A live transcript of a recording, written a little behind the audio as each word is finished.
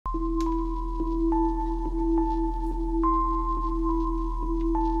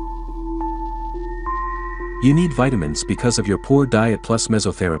You need vitamins because of your poor diet plus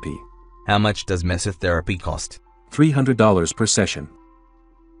mesotherapy. How much does mesotherapy cost? $300 per session.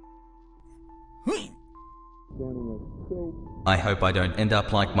 I hope I don't end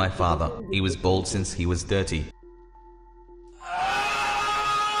up like my father. He was bald since he was dirty.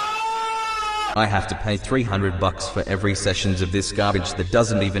 I have to pay $300 for every sessions of this garbage that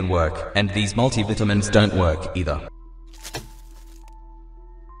doesn't even work, and these multivitamins don't work either.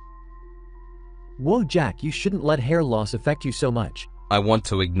 Whoa, Jack, you shouldn't let hair loss affect you so much. I want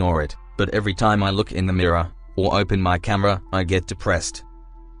to ignore it, but every time I look in the mirror or open my camera, I get depressed.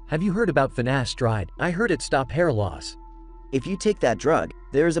 Have you heard about finasteride? I heard it stop hair loss. If you take that drug,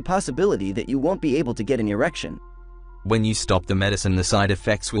 there is a possibility that you won't be able to get an erection. When you stop the medicine, the side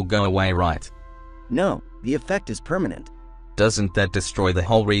effects will go away, right? No, the effect is permanent. Doesn't that destroy the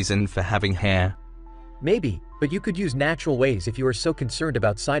whole reason for having hair? Maybe, but you could use natural ways if you are so concerned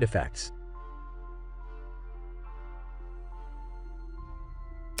about side effects.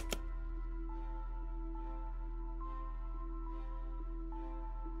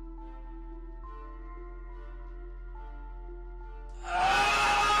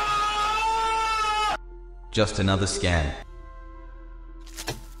 Just another scam.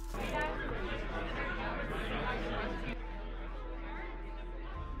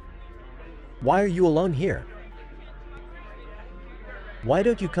 Why are you alone here? Why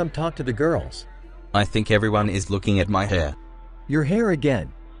don't you come talk to the girls? I think everyone is looking at my hair. Your hair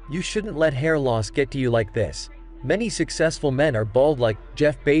again. You shouldn't let hair loss get to you like this. Many successful men are bald like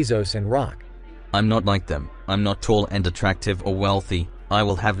Jeff Bezos and Rock. I'm not like them. I'm not tall and attractive or wealthy. I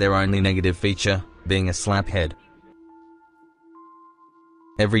will have their only negative feature, being a slaphead.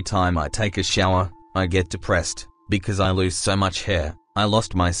 Every time I take a shower, I get depressed, because I lose so much hair. I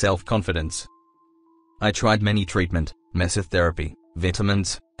lost my self-confidence. I tried many treatment, mesotherapy,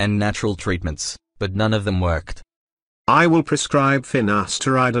 vitamins, and natural treatments, but none of them worked. I will prescribe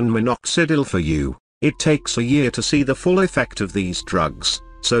finasteride and minoxidil for you. It takes a year to see the full effect of these drugs,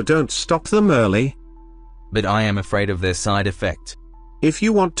 so don't stop them early. But I am afraid of their side effect. If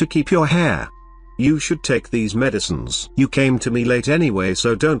you want to keep your hair, you should take these medicines. You came to me late anyway,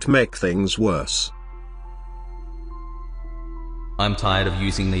 so don't make things worse. I'm tired of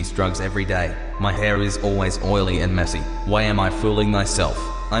using these drugs every day. My hair is always oily and messy. Why am I fooling myself?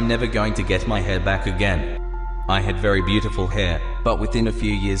 I'm never going to get my hair back again. I had very beautiful hair, but within a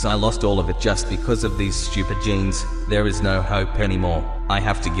few years I lost all of it just because of these stupid genes. There is no hope anymore. I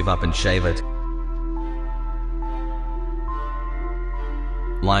have to give up and shave it.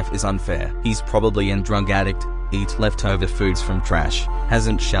 Life is unfair. He's probably a drug addict, eat leftover foods from trash,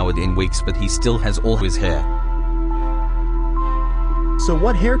 hasn't showered in weeks, but he still has all his hair. So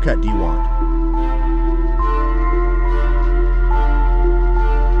what haircut do you want?